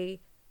 they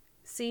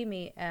see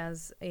me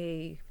as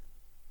an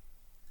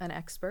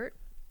expert,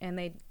 and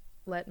they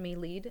let me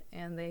lead,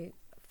 and they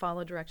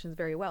follow directions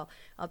very well.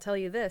 I'll tell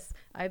you this: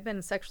 I've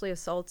been sexually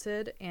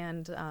assaulted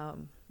and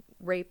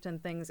raped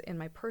and things in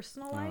my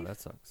personal Oh, life that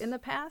sucks. in the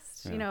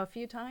past. Yeah. A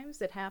few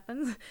times it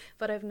happens,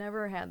 but I've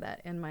never had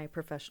that in my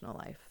professional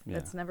life. Yeah.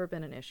 It's never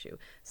been an issue.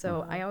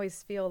 So I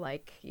always feel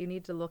like you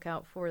need to look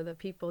out for the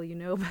people you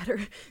know better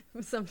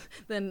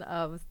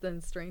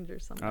than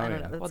strangers. Oh, I don't yeah.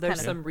 know. That's Well, there's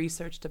kind some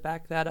research to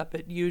back that up.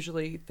 It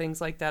usually things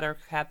like that are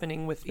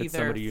happening with It's either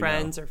somebody you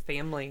friends know. or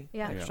family.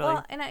 Yeah. Actually.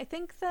 Well, and I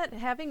think that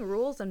having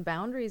rules and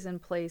boundaries in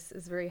place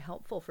is very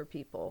helpful for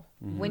people.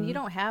 When you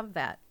don't have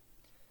that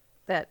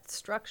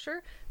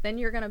structure, then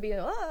you're going to be,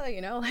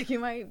 like you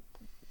might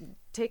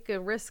take a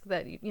risk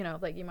that,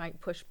 like you might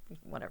push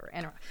whatever.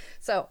 Anyway,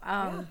 so,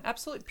 Yeah,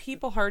 absolutely.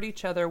 People hurt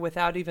each other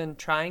without even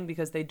trying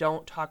because they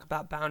don't talk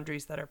about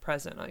boundaries that are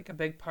present. Like a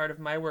big part of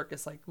my work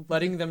is like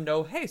letting them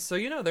know, hey, so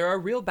there are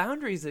real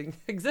boundaries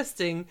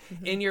existing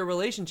in your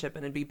relationship,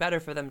 and it'd be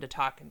better for them to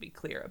talk and be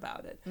clear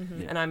about it.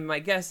 And my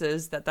guess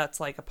is that that's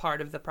like a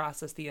part of the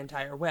process the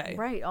entire way.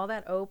 right, all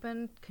that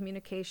open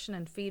communication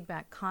and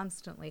feedback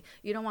constantly.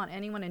 You don't want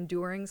anyone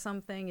enduring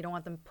something. You don't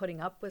want them putting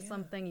up with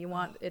something. You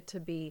want it to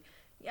be,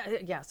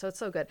 yeah. So it's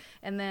so good.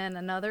 And then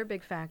another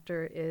big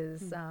factor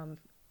is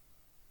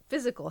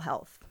physical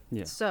health.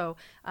 Yeah. So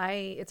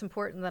it's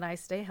important that I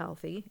stay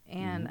healthy,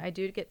 and I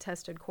do get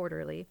tested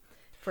quarterly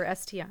for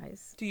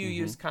STIs. Do you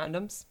use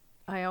condoms?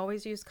 I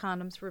always use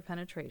condoms for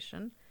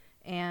penetration,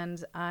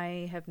 and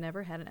I have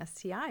never had an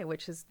STI,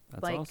 which is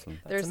That's like awesome.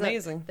 That's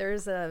amazing.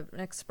 There's an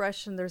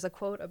expression. There's a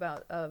quote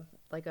about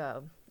like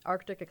a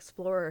Arctic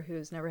explorer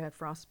who's never had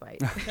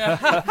frostbite.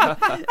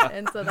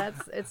 And so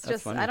it's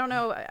just funny. I don't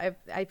know,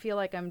 I feel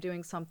like I'm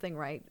doing something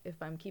right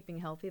if I'm keeping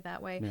healthy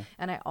that way. Yeah.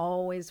 And I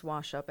always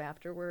wash up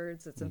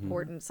afterwards. It's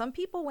important. Some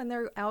people, when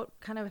they're out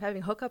kind of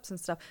having hookups and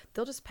stuff,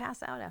 they'll just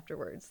pass out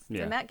afterwards.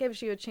 Yeah. And that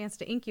gives you a chance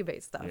to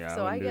incubate stuff. Yeah, I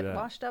so I wouldn't do get that.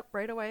 washed up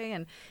right away,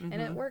 and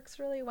it works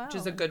really well. Which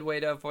is a good way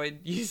to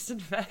avoid yeast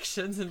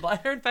infections and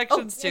bladder Oh,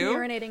 infections and too.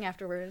 urinating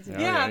afterwards. Yeah.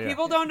 Yeah, yeah.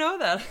 people don't know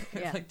that.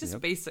 Yeah. Like just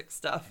Yep. basic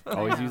stuff.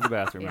 Always use the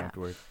bathroom Yeah.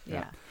 afterwards.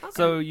 Yeah.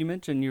 So you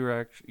mentioned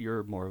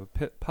you're more of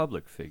a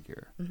public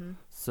figure. Mm-hmm.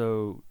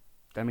 So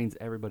that means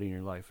everybody in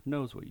your life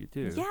knows what you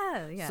do.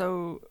 Yeah.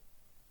 So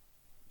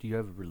do you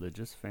have a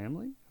religious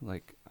family?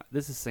 Like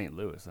this is St.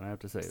 Louis, and I have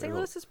to say, St.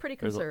 Louis is pretty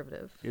there's a-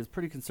 conservative. it's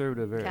pretty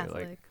conservative area.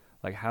 Catholic.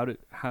 Like how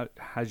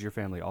has your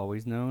family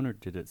always known, or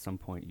did at some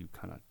point you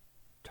kind of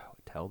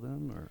tell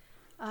them, or?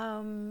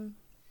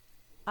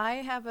 I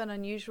have an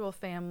unusual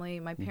family.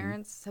 My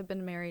parents have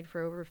been married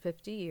for over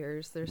 50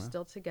 years. They're Wow.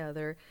 still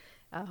together.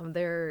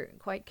 They're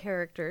quite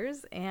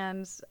characters,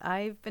 and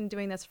I've been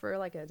doing this for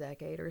like a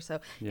decade or so.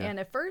 Yeah. And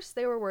at first,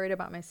 they were worried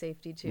about my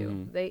safety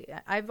too.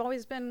 I've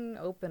always been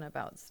open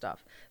about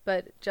stuff,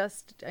 but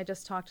I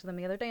just talked to them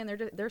the other day,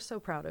 and they're so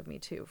proud of me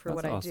too for That's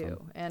what awesome. I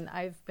do. And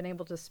I've been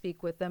able to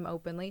speak with them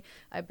openly.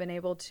 I've been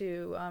able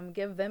to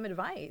give them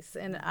advice,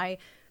 and I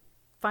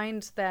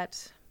find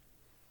that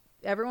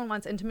everyone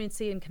wants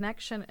intimacy and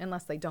connection,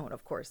 unless they don't,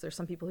 of course. There's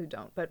some people who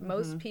don't, but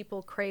most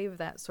people crave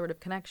that sort of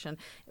connection,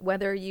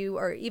 whether you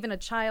are even a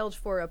child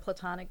for a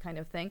platonic kind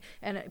of thing.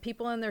 And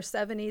people in their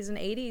 70s and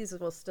 80s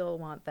will still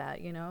want that,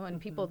 and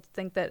people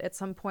think that at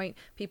some point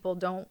people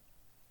don't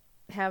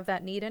have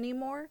that need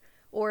anymore,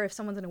 or if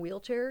someone's in a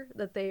wheelchair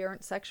that they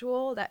aren't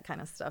sexual. That kind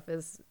of stuff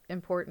is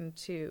important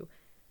to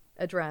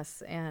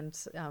address and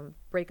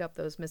break up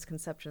those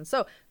misconceptions.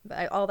 So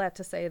all that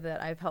to say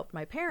that I've helped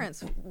my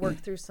parents work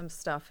through some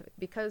stuff,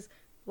 because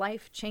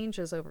life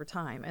changes over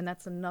time. And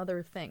that's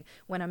another thing.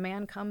 When a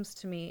man comes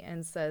to me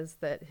and says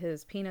that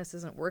his penis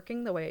isn't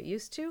working the way it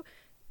used to,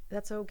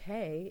 that's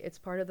okay. It's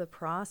part of the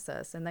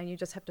process. And then you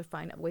just have to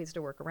find ways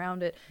to work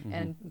around it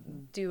and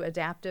do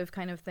adaptive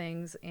kind of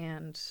things.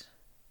 And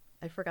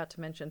I forgot to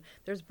mention,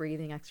 there's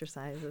breathing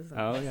exercises.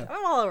 Oh, yeah.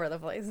 I'm all over the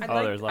place.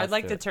 I'd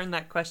like to turn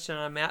that question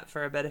on Matt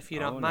for a bit, if you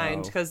don't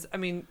mind, no. because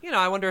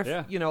I wonder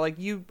if like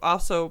you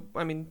also,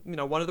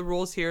 one of the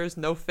rules here is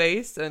no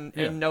face and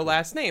no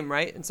last name,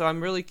 right? And so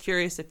I'm really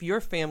curious if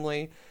your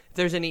family, if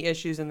there's any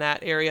issues in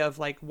that area of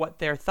like what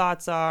their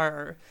thoughts are,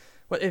 or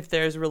what if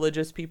there's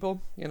religious people,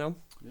 Yeah.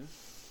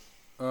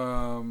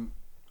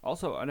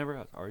 Also, I never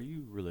asked, are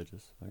you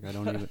religious? Like, I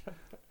don't even.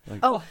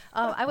 Like,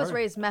 I was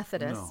raised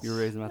Methodist. No. You were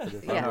raised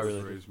Methodist? Yes. I'm not I was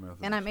religious. raised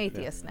Methodist. And I'm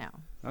atheist now.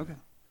 Okay.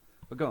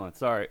 But go on.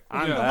 Sorry.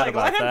 I'm Yeah. bad like,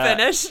 about let him that.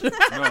 finish.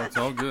 No, it's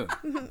all good.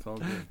 It's all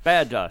good.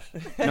 Bad, Josh.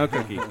 No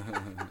cookie.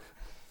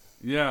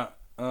 Yeah.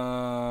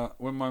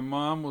 When my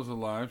mom was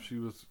alive, she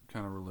was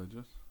kind of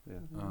religious. Yeah.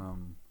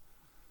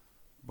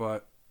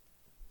 But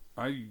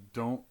I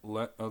don't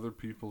let other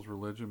people's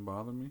religion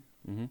bother me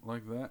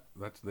like that.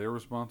 That's their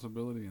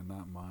responsibility and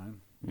not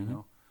mine, you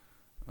know.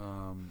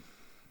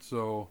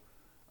 So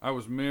I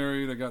was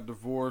married, I got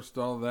divorced,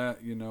 all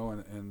that,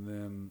 and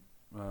then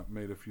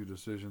made a few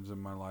decisions in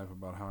my life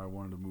about how I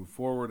wanted to move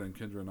forward. And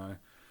Kendra and I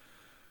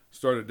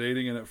started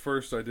dating, and at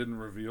first I didn't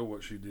reveal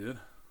what she did.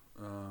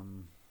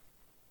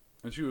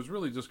 And she was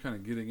really just kind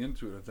of getting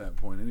into it at that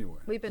point anyway.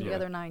 We've been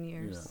together 9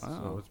 years. Yeah,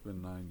 Wow. so it's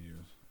been 9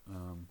 years.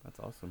 That's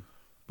awesome.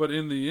 But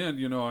in the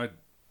end, I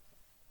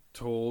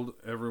told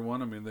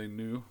everyone. I mean, they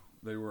knew,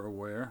 they were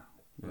aware.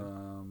 Yeah.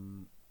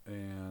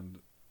 And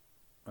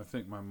I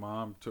think my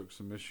mom took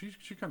some issue.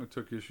 She kind of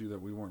took issue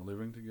that we weren't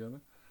living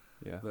together,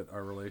 Yeah. that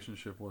our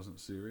relationship wasn't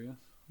serious,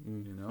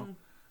 Mm.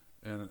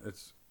 And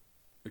it's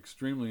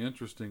extremely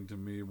interesting to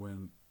me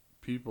when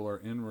people are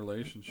in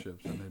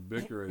relationships and they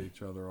bicker at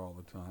each other all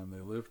the time.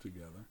 They live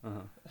together,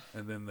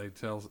 and then they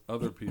tell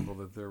other people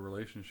that their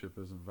relationship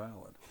isn't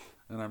valid.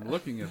 And I'm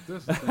looking at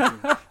this and thinking,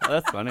 Oh,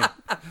 that's funny.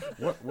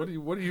 what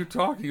are you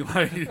talking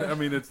like? I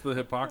mean, it's the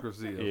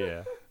hypocrisy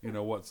of Yeah.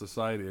 what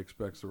society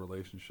expects a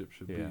relationship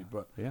should Yeah. be.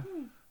 But Yeah.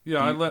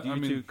 yeah, Do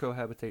you two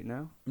cohabitate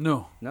now?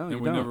 no, No, and you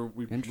we don't. never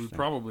we Interesting.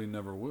 probably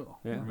never will.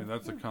 Yeah. I mean,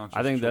 that's a conscious.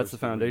 I think that's choice the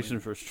that we foundation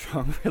make. for a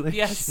strong relationship.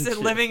 Yes,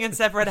 living in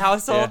separate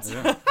households.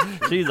 Yeah.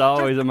 She's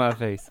always in my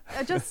face.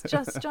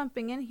 Just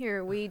jumping in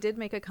here, we did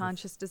make a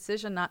conscious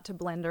decision not to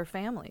blend our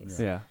families.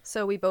 Yeah.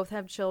 So we both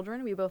have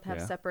children. We both have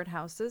Yeah. separate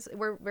houses.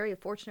 We're very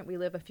fortunate. We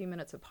live a few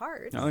minutes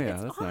apart. Oh, yeah,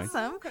 it's that's nice.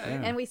 awesome.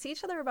 Yeah. And we see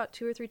each other about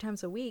 2 or 3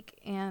 times a week,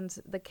 and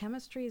the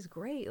chemistry is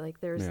great. Like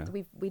Yeah.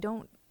 we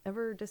don't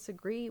ever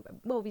disagree.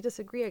 Well, we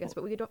disagree, I guess,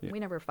 but we don't. Yeah. We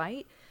never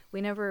fight. We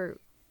never.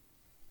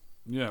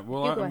 Yeah.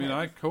 Well, You go I mean,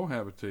 I ahead.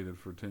 cohabitated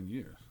for 10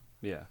 years,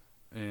 Yeah.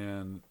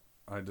 and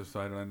I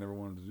decided I never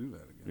wanted to do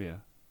that again. Yeah.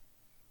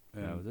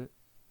 And That was it.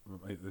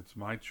 It's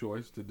my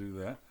choice to do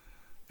that.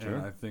 Sure.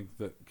 And I think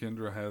that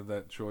Kendra had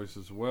that choice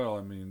as well.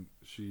 I mean,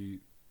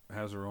 she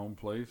has her own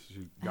place.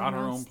 She got her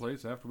own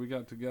place after we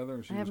got together,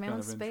 and she I have was my kind own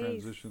of in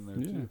space. transition there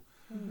Yeah.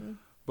 too.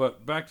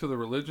 But back to the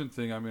religion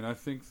thing, I mean, I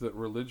think that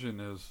religion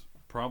is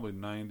probably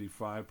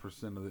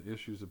 95% of the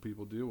issues that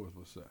people deal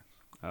with sex.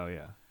 Oh,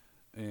 yeah.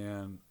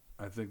 And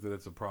I think that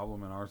it's a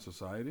problem in our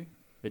society.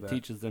 It that-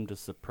 teaches them to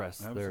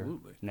suppress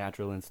Absolutely. their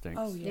natural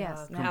instincts. Oh, yeah.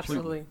 Yes, Completely.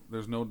 Absolutely.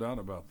 There's no doubt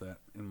about that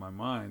in my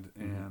mind.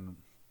 Mhm.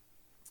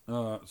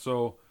 And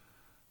so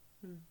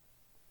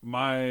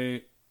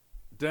my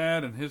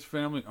dad and his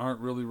family aren't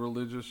really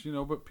religious,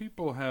 but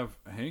people have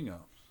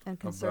hang-ups And about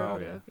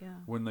conservative, yeah.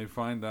 when they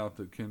find out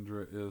that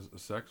Kendra is a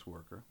sex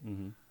worker.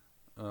 Mm-hmm.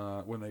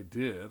 When they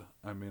did,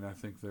 I mean, I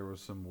think there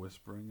was some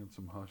whispering and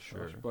some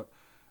hush-hush. Sure. But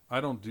I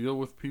don't deal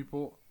with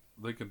people.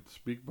 They can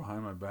speak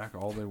behind my back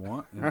all they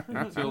want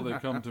until they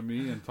come to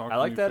me and talk I to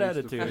like me that face to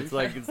attitude. face. It's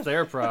like it's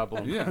their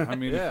problem. Yeah, I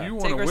mean, Yeah. if you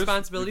Take want to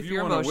responsibility for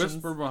your emotions.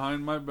 whisper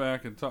behind my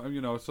back and talk,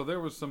 so there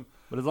was some.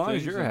 But as long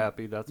as things you're and-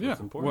 happy, that's Yeah, what's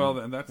important. well,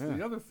 and that's Yeah.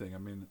 the other thing. I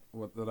mean,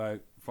 what that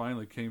I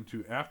finally came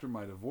to after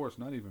my divorce,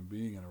 not even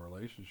being in a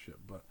relationship,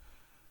 but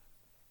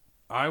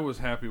I was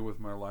happy with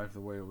my life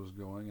the way it was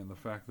going, and the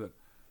fact that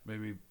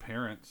maybe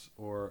parents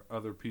or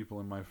other people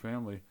in my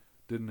family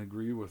didn't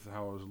agree with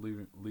how I was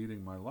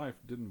leading my life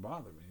didn't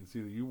bother me. It's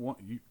either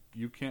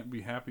you can't be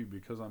happy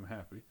because I'm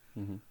happy.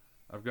 Mm-hmm.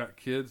 I've got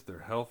kids, they're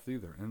healthy,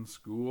 they're in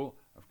school,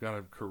 I've got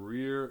a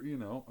career. You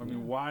know, I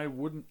mean, why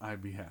wouldn't I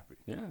be happy?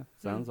 Yeah,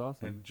 sounds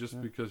awesome. And just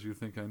because you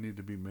think I need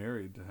to be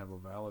married to have a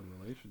valid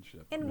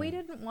relationship. And we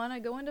didn't want to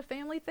go into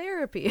family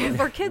therapy if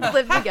our kids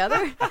live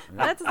together.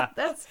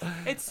 That's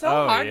It's so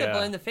Oh, hard yeah. to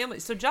blend the family.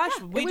 So Josh,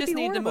 Yeah, we it would just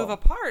be need to move horrible.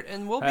 apart,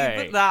 and we'll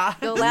Hey. be. Nah.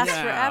 they'll last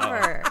No.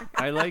 forever.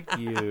 I like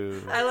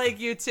you. I like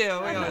you too.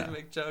 We always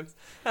make jokes.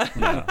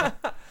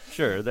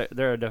 Sure,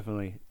 there are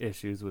definitely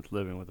issues with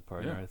living with a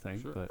partner, Yeah, I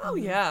think. sure. But Oh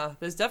yeah,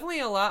 there's definitely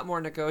a lot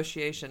more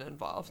negotiation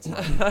involved.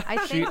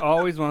 I she think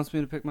always wants me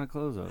to pick my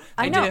clothes up.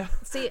 I I know. do.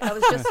 See, I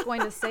was just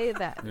going to say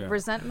that Yeah.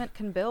 resentment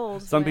can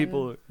build. Some when-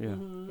 people, yeah.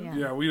 Yeah.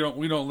 Yeah, we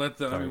don't let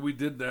that. I Sorry. mean, we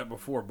did that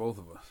before, both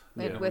of us.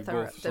 With- And with we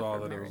our both saw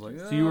different that it was like,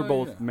 marriages. So you were "Oh,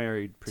 both yeah."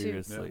 married Two-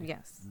 previously.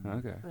 Yes.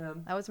 Okay.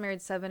 I was married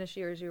 7-ish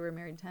years. You were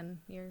married 10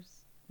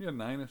 years. Yeah,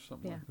 9ish,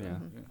 something Yeah. like that. Yeah.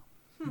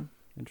 Yeah.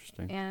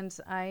 Interesting. And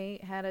I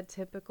had a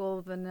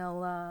typical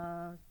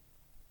vanilla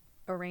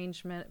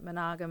arrangement,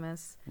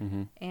 monogamous,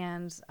 Mm-hmm.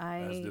 and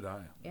As did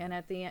I. And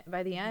at the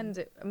by the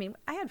end, I mean,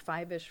 I had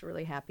 5-ish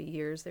really happy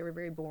years. They were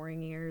very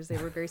boring years. They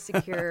were very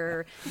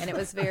secure, and it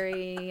was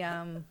very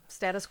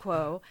status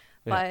quo.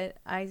 Yeah. But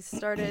I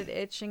started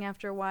itching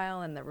after a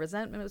while, and the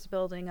resentment was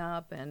building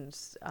up, and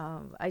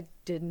I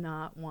did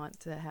not want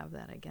to have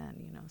that again.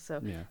 You know, so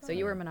Yeah. so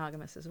you were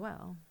monogamous as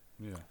well.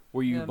 Yeah.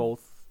 Were you Yeah.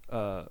 both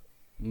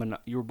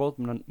you were both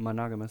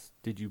monogamous?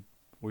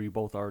 Were you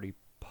both already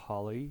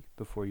poly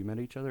before you met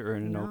each other, or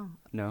No.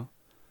 No.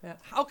 Yeah.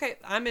 Okay,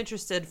 I'm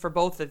interested for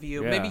both of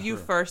you. Yeah, Maybe you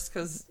sure. first,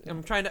 because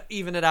I'm trying to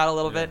even it out a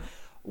little Yeah. bit.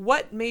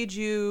 What made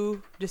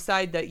you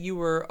decide that you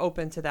were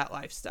open to that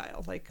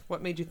lifestyle? Like,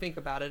 what made you think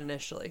about it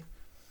initially?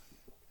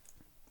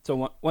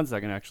 So one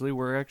second, actually,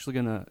 we're actually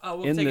gonna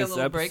We'll in take a this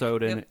little break.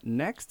 episode and Yep.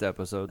 next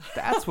episode.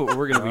 That's what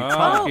we're gonna be Oh.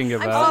 talking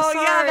I'm about. so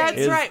Oh, yeah, sorry. that's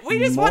Is right. We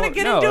just want to more-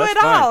 get no, into that's it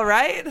fine. all,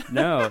 right?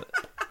 No,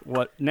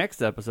 what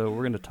next episode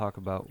we're gonna talk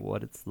about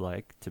what it's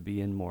like to be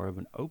in more of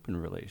an open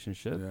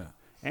relationship, Yeah.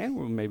 and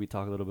we'll maybe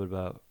talk a little bit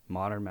about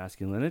modern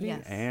masculinity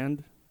Yes.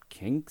 and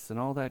kinks and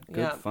all that good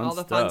Yeah, fun all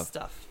the stuff. fun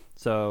stuff.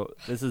 So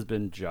this has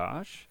been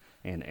Josh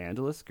and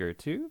Angela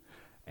Skirtu,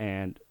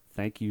 and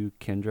thank you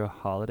Kendra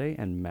Holiday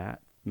and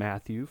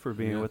Matthew for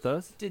being Yes. with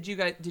us. Did you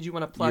want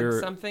to plug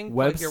Your something?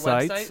 Plug your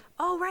website. website?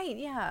 Oh, right,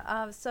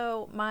 yeah.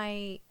 So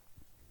my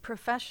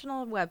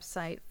professional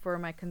website for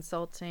my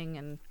consulting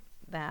and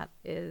that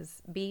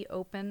is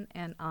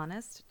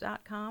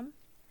beopenandhonest.com.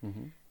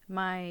 Mm-hmm.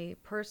 My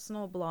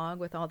personal blog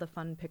with all the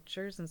fun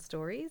pictures and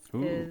stories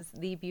Ooh. is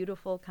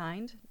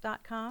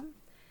thebeautifulkind.com.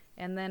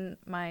 And then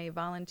my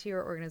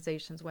volunteer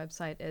organization's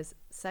website is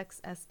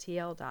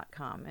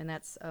sexstl.com. And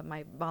that's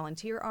my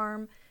volunteer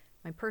arm,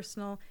 my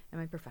personal, and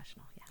my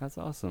professional. Yeah. That's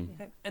awesome.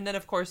 Okay. And then,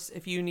 of course,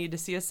 if you need to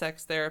see a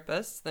sex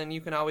therapist, then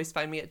you can always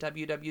find me at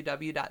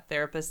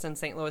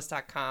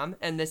www.therapistinstlouis.com.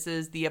 And this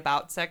is the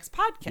About Sex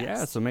podcast.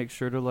 Yeah, so make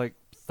sure to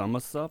thumb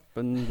us up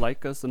and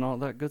like us and all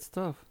that good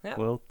stuff. Yeah.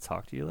 We'll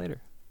talk to you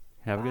later.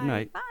 Have a good Bye.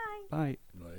 night. Bye. Bye. Like,